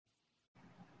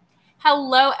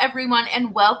Hello, everyone,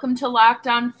 and welcome to Locked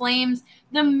On Flames.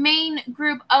 The main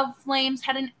group of Flames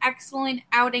had an excellent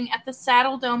outing at the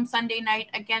Saddle Dome Sunday night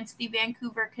against the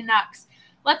Vancouver Canucks.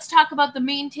 Let's talk about the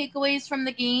main takeaways from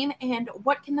the game and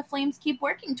what can the Flames keep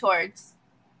working towards.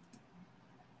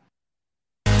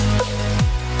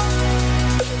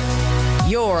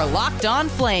 You're Locked On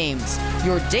Flames,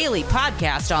 your daily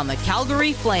podcast on the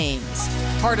Calgary Flames.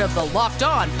 Part of the Locked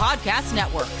On Podcast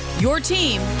Network, your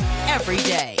team every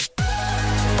day.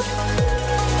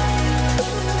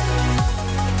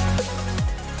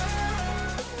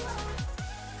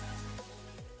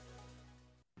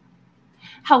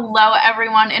 Hello,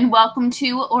 everyone, and welcome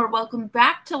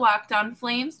back to Locked On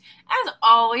Flames. As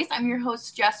always, I'm your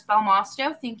host, Jess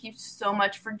Belmosto. Thank you so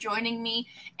much for joining me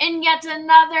in yet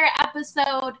another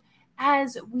episode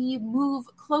as we move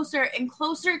closer and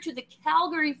closer to the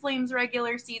Calgary Flames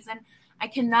regular season. I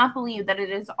cannot believe that it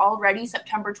is already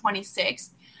September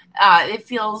 26th. It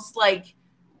feels like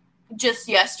just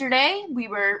yesterday we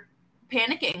were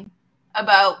panicking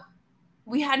about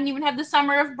we hadn't even had the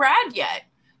summer of Brad yet.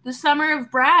 The summer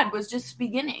of Brad was just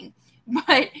beginning.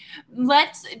 But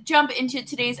let's jump into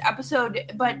today's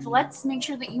episode. But let's make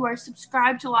sure that you are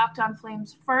subscribed to Locked On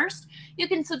Flames first. You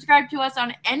can subscribe to us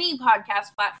on any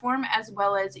podcast platform as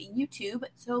well as YouTube.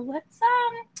 So let's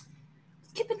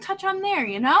keep in touch on there,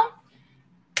 you know?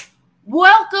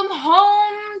 Welcome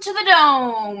home to the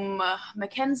Dome.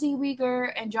 Mackenzie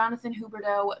Weegar and Jonathan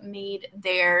Huberdeau made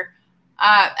their,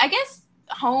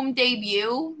 home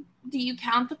debut. Do you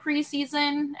count the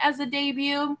preseason as a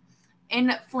debut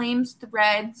in Flames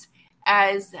Threads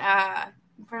as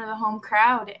in front of the home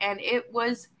crowd? And it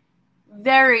was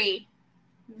very,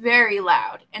 very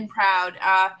loud and proud.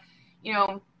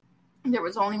 There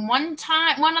was only one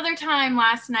other time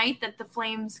last night that the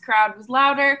Flames crowd was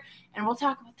louder, and we'll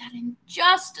talk about that in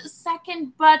just a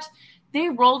second. But they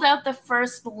rolled out the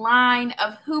first line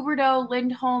of Huberdeau,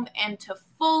 Lindholm, and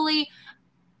Toffoli.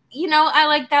 I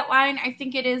like that line. I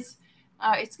think it is.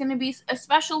 It's going to be a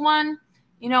special one.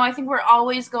 I think we're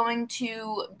always going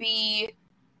to be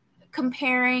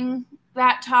comparing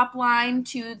that top line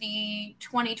to the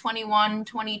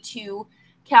 2021-22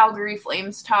 Calgary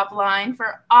Flames top line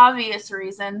for obvious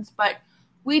reasons. But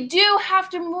we do have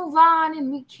to move on,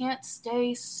 and we can't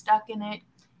stay stuck in it.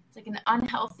 It's like an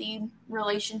unhealthy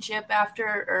relationship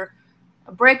or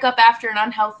a breakup after an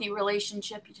unhealthy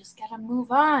relationship. You just got to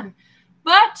move on.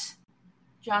 But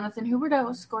Jonathan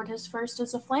Huberdeau scored his first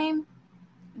as a Flame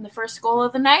in the first goal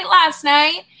of the night last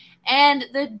night, and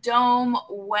the Dome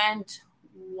went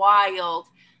wild.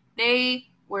 They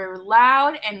were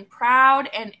loud and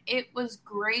proud, and it was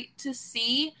great to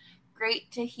see,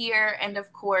 great to hear, and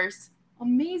of course,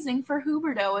 amazing for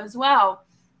Huberdeau as well.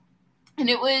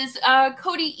 And it was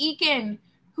Cody Eakin,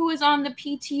 who was on the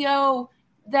PTO,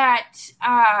 that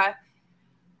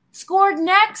scored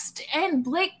next, and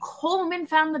Blake Coleman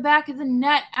found the back of the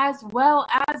net as well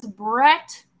as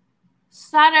Brett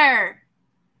Sutter.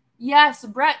 Yes,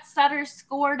 Brett Sutter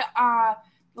scored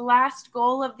the last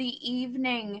goal of the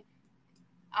evening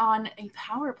on a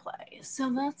power play.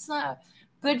 So that's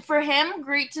good for him.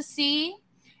 Great to see.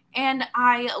 And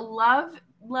I love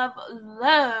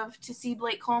to see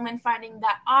Blake Coleman finding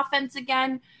that offense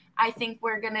again. I think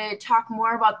we're going to talk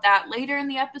more about that later in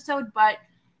the episode, but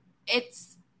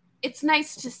it's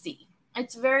nice to see.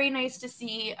 It's very nice to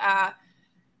see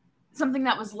something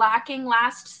that was lacking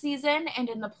last season and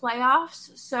in the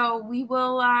playoffs. So we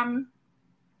will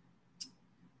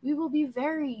be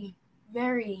very,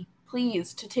 very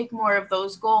pleased to take more of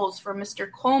those goals for Mr.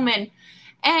 Coleman.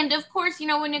 And of course,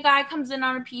 when a guy comes in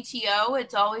on a PTO,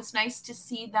 it's always nice to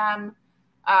see them,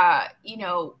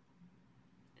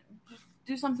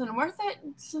 do something worth it.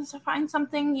 So find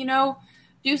something,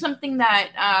 do something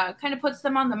that kind of puts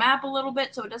them on the map a little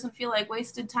bit so it doesn't feel like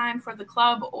wasted time for the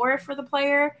club or for the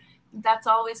player. That's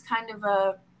always kind of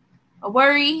a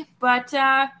worry. But,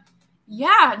 So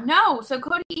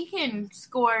Cody Eakin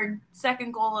scored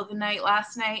second goal of the night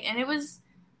last night, and it's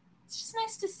just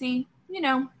nice to see,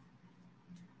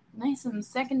 nice and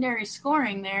secondary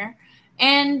scoring there.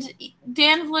 And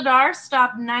Dan Vladar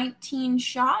stopped 19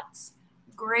 shots.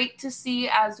 Great to see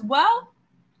as well.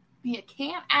 You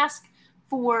can't ask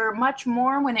for much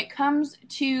more when it comes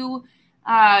to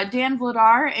Dan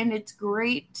Vladar, and it's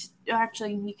great.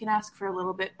 Actually, you can ask for a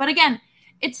little bit. But again,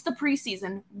 it's the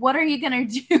preseason. What are you going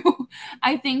to do?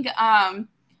 I think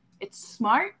it's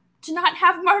smart to not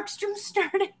have Markstrom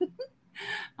starting.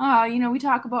 We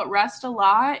talk about rest a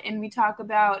lot, and we talk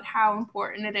about how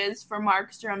important it is for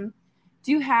Markstrom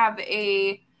to have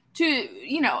a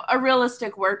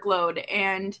realistic workload.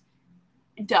 And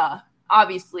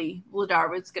obviously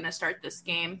Vladar was going to start this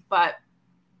game, but,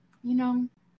 you know,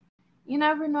 you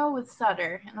never know with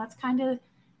Sutter, and that's kind of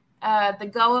the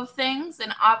go of things.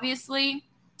 And obviously,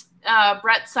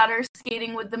 Brett Sutter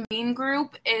skating with the main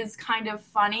group is kind of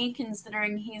funny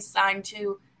considering he's signed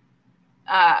to,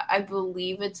 I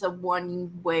believe it's a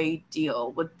one-way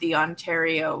deal with the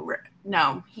Ontario.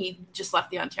 No, he just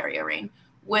left the Ontario Reign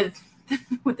with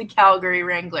the Calgary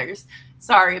Wranglers.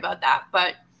 Sorry about that,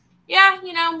 but yeah,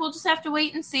 we'll just have to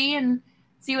wait and see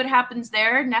what happens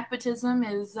there. Nepotism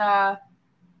is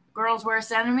girls'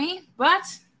 worst enemy,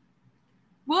 but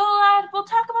we'll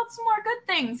talk about some more good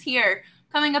things here.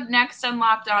 Coming up next on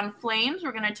Locked On Flames,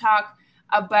 we're going to talk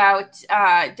about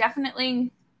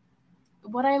definitely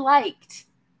what I liked,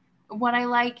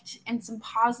 and some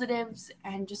positives,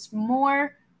 and just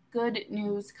more good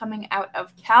news coming out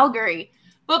of Calgary.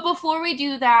 But before we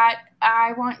do that,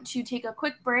 I want to take a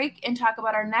quick break and talk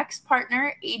about our next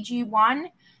partner, AG1.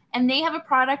 And they have a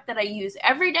product that I use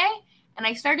every day. And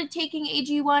I started taking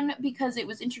AG1 because it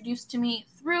was introduced to me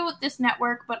through this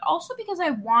network, but also because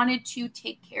I wanted to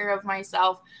take care of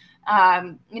myself.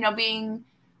 Being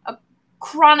a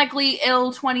chronically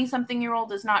ill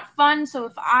 20-something-year-old is not fun. So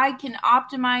if I can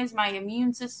optimize my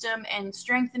immune system and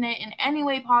strengthen it in any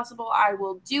way possible, I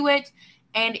will do it.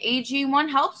 And AG1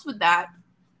 helps with that.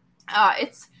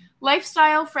 It's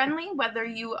lifestyle friendly, whether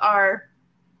you are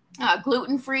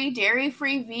gluten-free,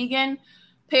 dairy-free, vegan,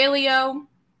 paleo,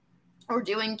 or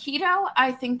doing keto.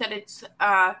 I think that it's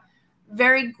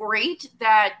very great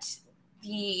that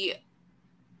the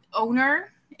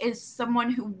owner is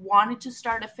someone who wanted to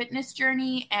start a fitness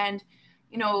journey, and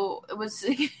it was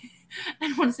I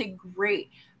don't want to say great,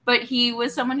 but he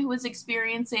was someone who was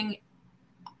experiencing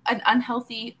an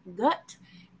unhealthy gut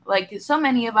like so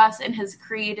many of us, and has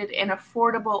created an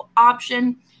affordable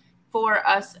option for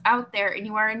us out there. And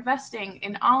you are investing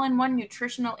in all-in-one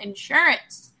nutritional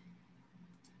insurance.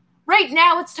 Right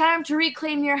now, it's time to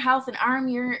reclaim your health and arm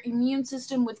your immune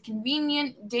system with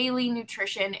convenient daily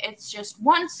nutrition. It's just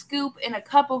one scoop in a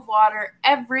cup of water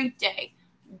every day.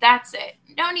 That's it.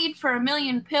 No need for a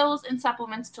million pills and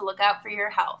supplements to look out for your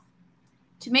health.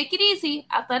 To make it easy,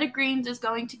 Athletic Greens is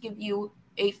going to give you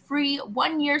a free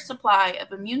 1-year supply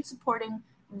of immune-supporting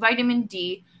vitamin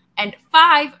D and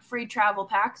 5 free travel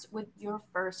packs with your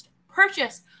first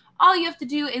purchase. All you have to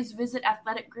do is visit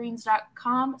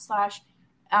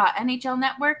athleticgreens.com/NHL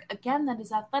Network. Again, that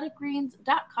is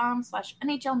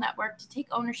athleticgreens.com/NHL Network to take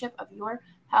ownership of your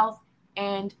health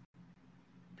and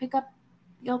pick up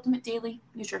the ultimate daily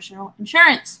nutritional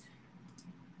insurance.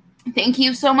 Thank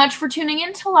you so much for tuning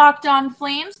in to Locked On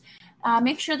Flames.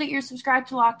 Make sure that you're subscribed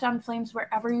to Locked On Flames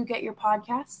wherever you get your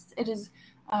podcasts. It is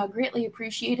greatly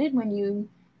appreciated when you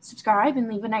subscribe and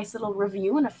leave a nice little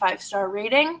review and a 5-star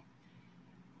rating.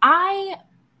 I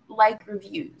like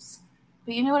reviews,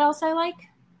 but you know what else I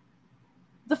like?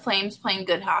 The Flames playing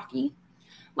good hockey.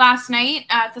 Last night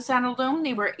at the Saddledome,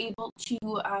 they were able to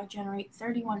generate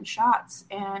 31 shots,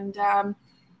 and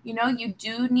you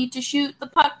do need to shoot the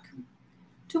puck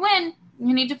to win.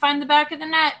 You need to find the back of the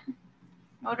net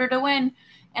in order to win.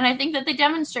 And I think that they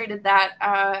demonstrated that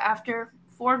after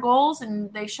 4 goals,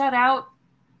 and they shut out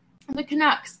the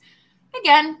Canucks.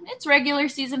 Again, it's regular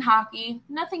season hockey,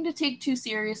 nothing to take too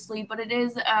seriously, but it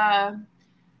is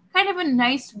kind of a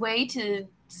nice way to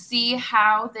see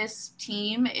how this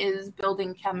team is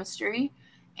building chemistry.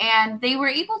 And they were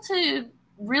able to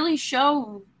really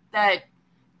show that,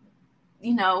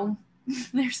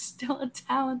 they're still a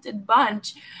talented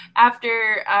bunch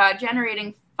after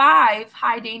generating 5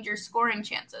 high-danger scoring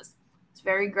chances. It's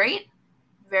very great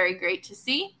to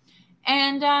see.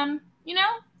 And,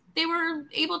 they were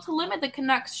able to limit the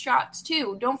Canucks' shots,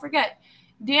 too. Don't forget,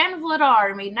 Dan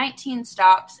Vladar made 19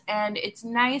 stops, and it's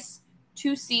nice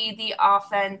to see the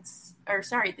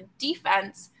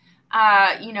defense,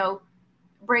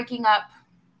 breaking up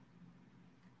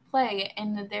play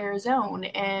in their zone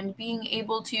and being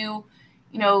able to,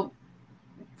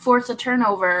 force a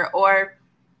turnover or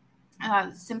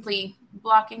simply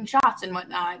blocking shots and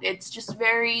whatnot. It's just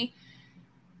very,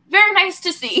 very nice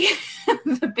to see.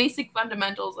 The basic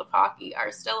fundamentals of hockey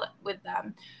are still with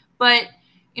them. But,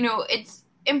 it's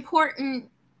important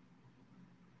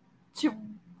to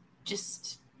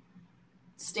just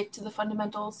stick to the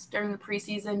fundamentals during the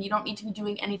preseason. You don't need to be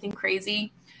doing anything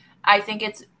crazy. I think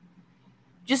it's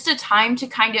just a time to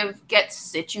kind of get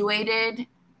situated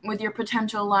with your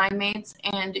potential line mates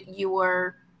and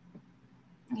your,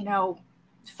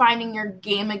 finding your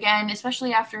game again,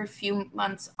 especially after a few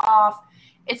months off.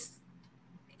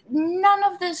 None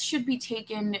of this should be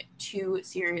taken too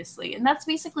seriously. And that's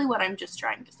basically what I'm just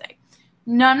trying to say.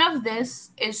 None of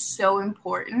this is so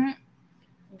important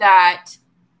that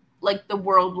like the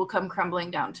world will come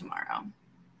crumbling down tomorrow.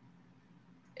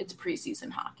 It's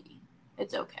preseason hockey.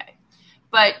 It's okay.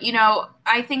 But, you know,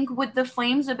 I think with the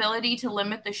Flames' ability to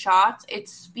limit the shots, it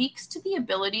speaks to the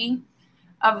ability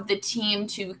of the team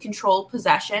to control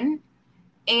possession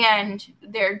and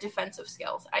their defensive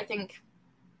skills. I think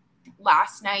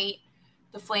last night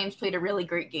the Flames played a really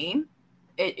great game.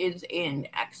 It is an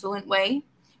excellent way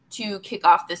to kick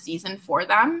off the season for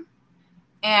them.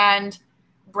 And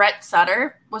Brett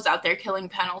Sutter was out there killing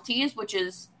penalties, which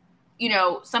is, you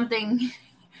know, something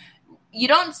you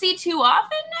don't see too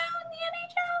often now in the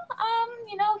NHL.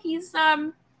 You know, he's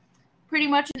pretty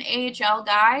much an AHL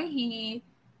guy. He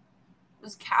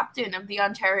was captain of the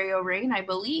Ontario Reign, I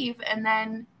believe, and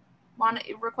then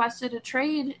requested a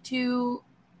trade to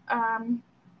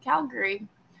Calgary.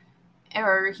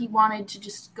 Or he wanted to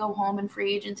just go home in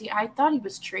free agency. I thought he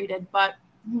was traded, but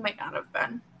he might not have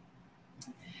been.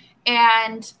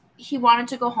 And he wanted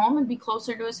to go home and be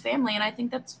closer to his family, and I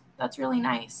think that's really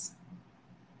nice.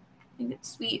 I think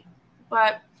it's sweet.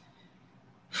 But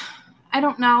I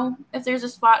don't know if there's a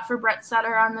spot for Brett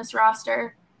Sutter on this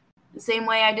roster. The same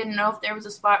way I didn't know if there was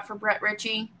a spot for Brett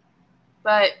Ritchie.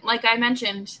 But like I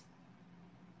mentioned,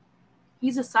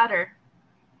 he's a Sutter.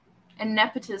 And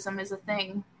nepotism is a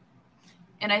thing.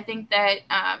 And I think that,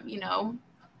 you know,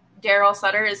 Daryl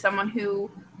Sutter is someone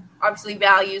who obviously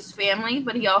values family,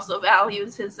 but he also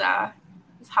values his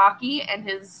hockey and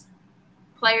his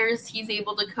players he's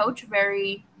able to coach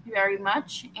very, very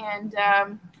much. And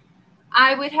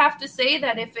I would have to say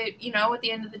that if it, you know, at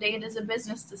the end of the day, it is a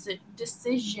business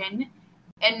decision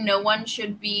and no one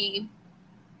should be,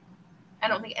 I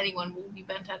don't think anyone will be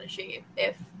bent out of shape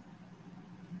if,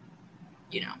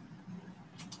 you know,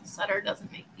 Sutter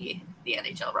doesn't make the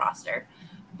NHL roster.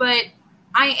 But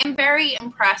I am very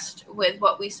impressed with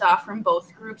what we saw from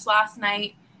both groups last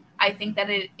night. I think that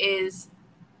it is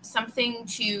something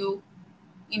to,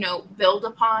 you know, build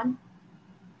upon.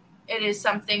 It is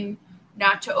something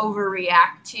not to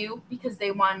overreact to because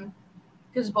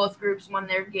both groups won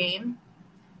their game.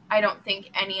 I don't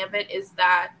think any of it is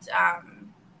that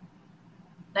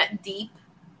deep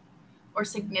or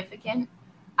significant.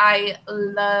 I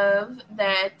love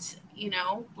that, you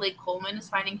know, Blake Coleman is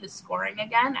finding his scoring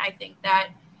again. I think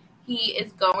that he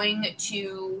is going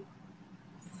to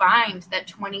find that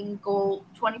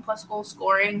 20-plus goal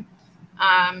scoring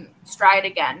stride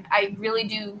again. I really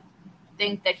do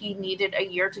think that he needed a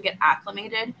year to get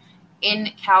acclimated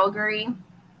in Calgary,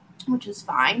 which is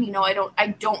fine. You know, I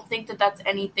don't think that that's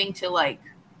anything to like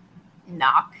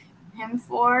knock him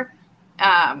for.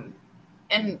 And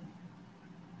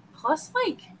plus,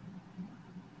 like,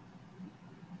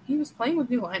 he was playing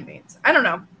with new line mates. I don't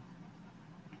know.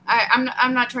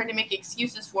 I'm not trying to make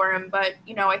excuses for him, but,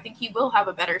 you know, I think he will have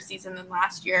a better season than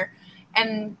last year.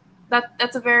 And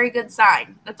that's a very good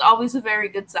sign. That's always a very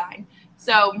good sign.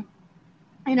 So,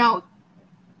 you know,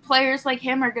 players like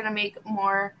him are going to make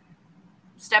more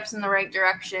steps in the right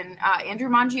direction. Andrew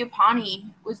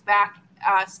Mangiapane was back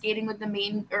skated with the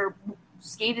main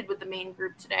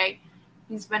group today.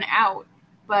 He's been out,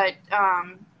 but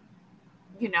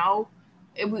you know,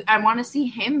 I want to see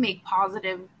him make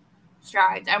positive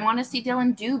strides. I want to see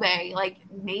Dylan Dubé like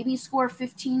maybe score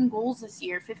 15 goals this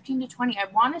year, 15 to 20. I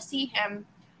want to see him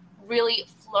really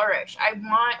flourish. I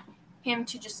want him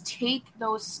to just take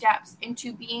those steps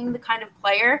into being the kind of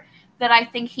player that I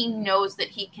think he knows that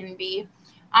he can be.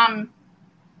 I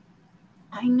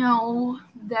know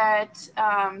that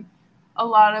a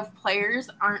lot of players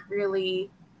aren't really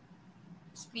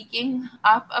speaking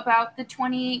up about the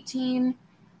 2018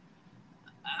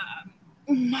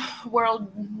 World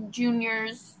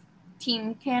Juniors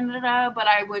Team Canada, but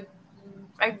I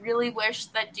really wish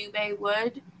that Dubé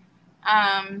would.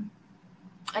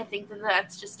 I think that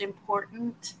that's just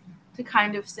important to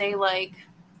kind of say, like,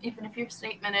 even if your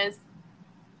statement is,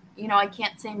 you know, I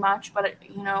can't say much, but,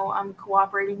 you know, I'm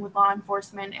cooperating with law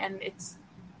enforcement and it's,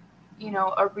 you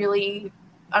know, a really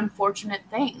unfortunate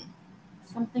thing.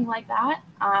 Something like that.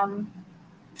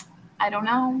 I don't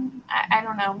know. I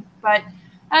don't know. But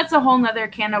that's a whole nother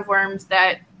can of worms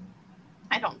that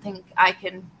I don't think I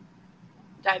can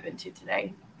dive into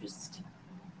today. Just,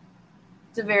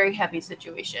 it's a very heavy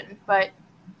situation. But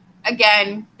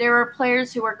again, there are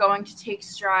players who are going to take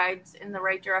strides in the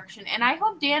right direction. And I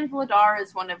hope Dan Vladar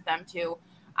is one of them too.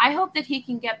 I hope that he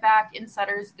can get back in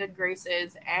Sutter's good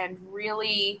graces and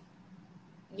really,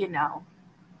 you know,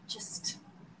 just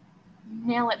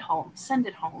nail it home, send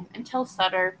it home, and tell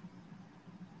Sutter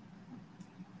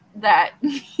that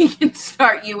he can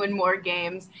start you in more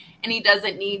games and he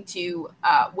doesn't need to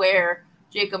wear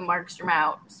Jacob Markstrom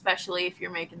out, especially if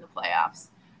you're making the playoffs.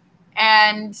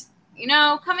 And,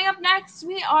 coming up next,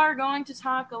 we are going to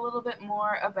talk a little bit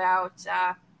more about,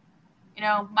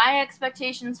 my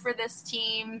expectations for this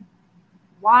team,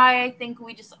 why I think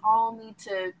we just all need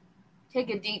to take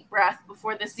a deep breath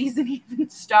before the season even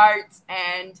starts,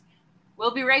 and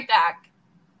we'll be right back.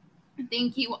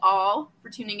 Thank you all for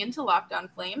tuning into Locked On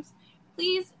Flames.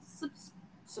 Please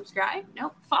subscribe.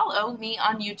 Follow me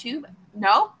on YouTube.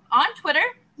 On Twitter.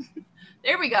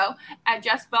 There we go, at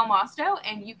Jess Belmosto,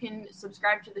 and you can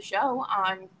subscribe to the show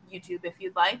on YouTube if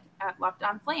you'd like, at Locked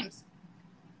On Flames.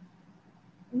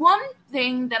 One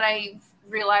thing that I've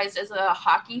realized as a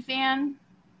hockey fan,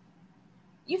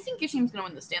 you think your team's going to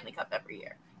win the Stanley Cup every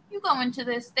year. You go into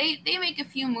this, they make a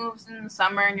few moves in the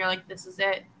summer, and you're like, this is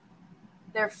it.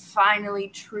 They're finally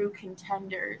true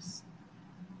contenders.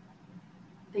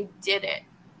 They did it.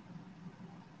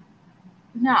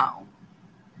 No.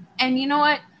 And you know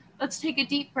what? Let's take a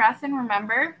deep breath and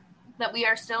remember that we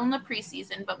are still in the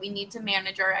preseason, but we need to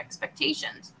manage our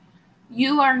expectations.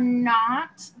 You are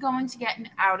not going to get an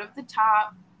out of the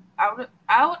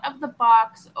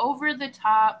box, over the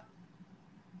top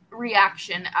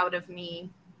reaction out of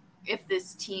me if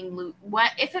this team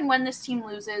if and when this team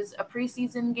loses a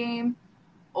preseason game,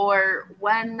 or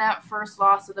when that first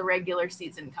loss of the regular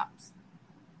season comes.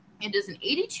 It is an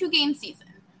 82-game season.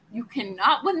 You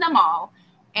cannot win them all,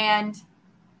 and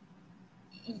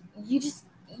you just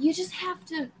have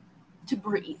to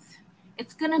breathe.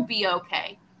 It's gonna be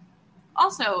okay.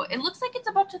 Also, it looks like it's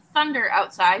about to thunder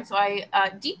outside, so I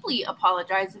deeply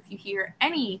apologize if you hear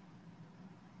any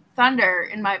thunder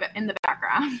in the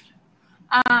background.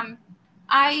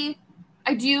 I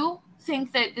do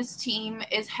think that this team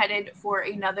is headed for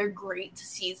another great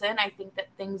season. I think that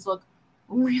things look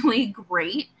really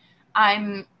great.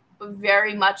 I'm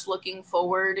very much looking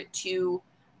forward to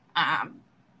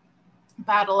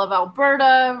Battle of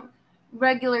Alberta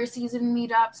regular season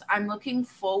meetups. I'm looking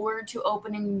forward to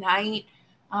opening night,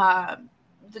 the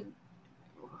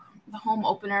home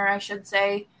opener, I should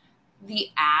say. The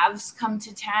Avs come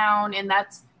to town, and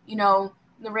that's, the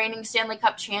reigning Stanley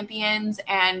Cup champions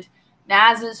and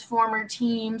Naz's former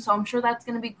team, so I'm sure that's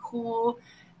going to be cool.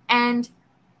 And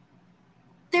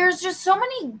there's just so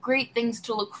many great things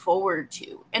to look forward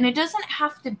to. And it doesn't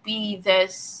have to be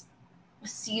this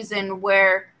season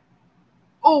where,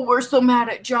 we're so mad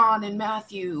at John and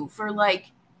Matthew for,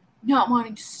 not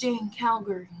wanting to stay in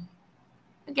Calgary.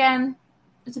 Again,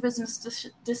 it's a business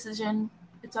decision.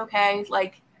 It's okay.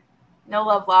 No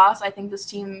love lost. I think this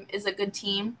team is a good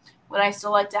team. Would I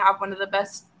still like to have one of the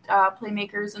best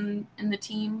playmakers in the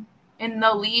team, in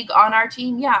the league, on our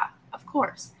team? Yeah, of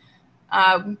course.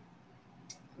 But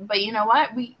you know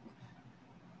what?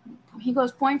 He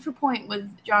goes point for point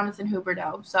with Jonathan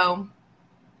Huberdeau, so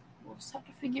we'll just have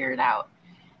to figure it out.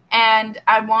 And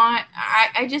I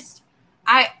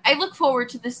look forward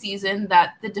to the season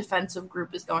that the defensive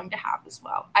group is going to have as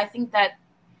well. I think that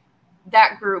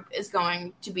group is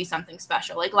going to be something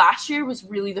special. Last year was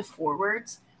really the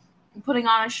forwards putting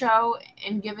on a show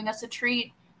and giving us a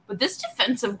treat. But this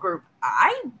defensive group,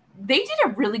 they did a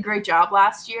really great job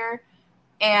last year.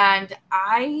 And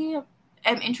I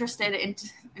am interested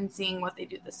in seeing what they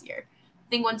do this year. I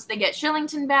think once they get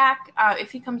Shillington back,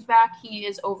 if he comes back, he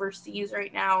is overseas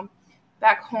right now,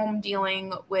 back home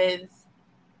dealing with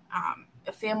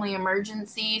a family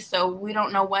emergency. So we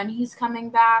don't know when he's coming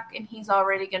back, and he's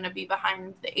already going to be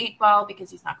behind the 8 ball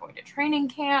because he's not going to training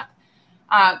camp.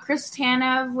 Chris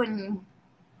Tanev, when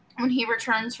he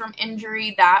returns from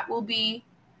injury, that will be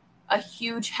a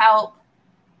huge help.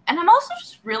 And I'm also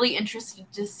just really interested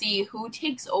to see who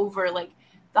takes over,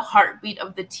 the heartbeat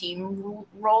of the team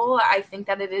role. I think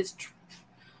that it is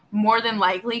more than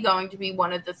likely going to be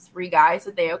one of the 3 guys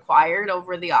that they acquired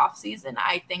over the offseason.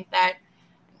 I think that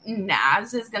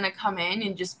Naz is going to come in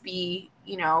and just be,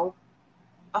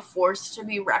 a force to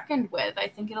be reckoned with. I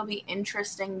think it'll be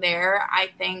interesting there. I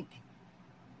think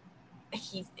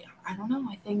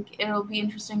it'll be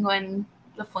interesting when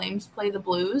the Flames play the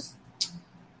Blues,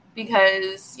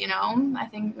 because, I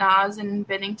think Naz and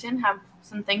Binnington have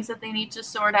some things that they need to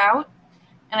sort out.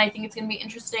 And I think it's going to be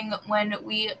interesting when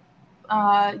we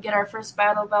get our first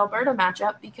Battle of Alberta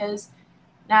matchup, because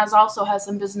Naz also has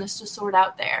some business to sort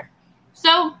out there.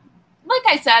 So, like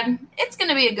I said, it's going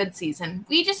to be a good season.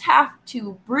 We just have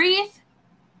to breathe,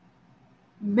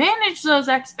 manage those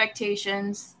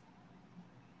expectations,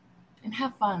 and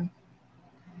have fun.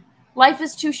 Life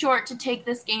is too short to take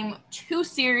this game too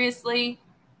seriously,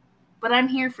 but I'm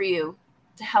here for you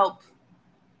to help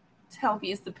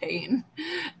ease the pain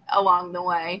along the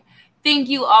way. Thank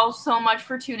you all so much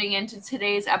for tuning in to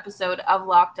today's episode of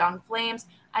Locked On Flames.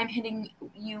 I'm hitting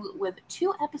you with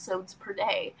 2 episodes per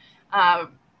day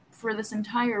for this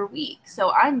entire week.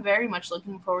 So I'm very much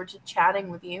looking forward to chatting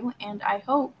with you, and I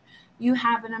hope you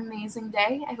have an amazing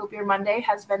day. I hope your Monday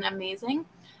has been amazing.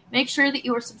 Make sure that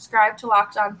you are subscribed to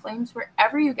Locked On Flames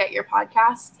wherever you get your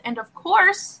podcasts. And of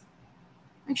course,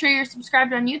 make sure you're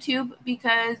subscribed on YouTube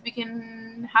because we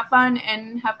can have fun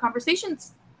and have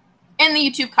conversations in the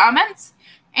YouTube comments.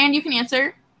 And you can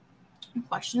answer the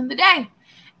question of the day.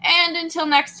 And until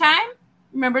next time,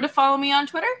 remember to follow me on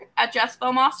Twitter at Jess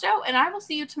Belmosto. And I will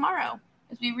see you tomorrow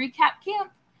as we recap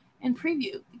camp and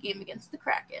preview the game against the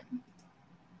Kraken.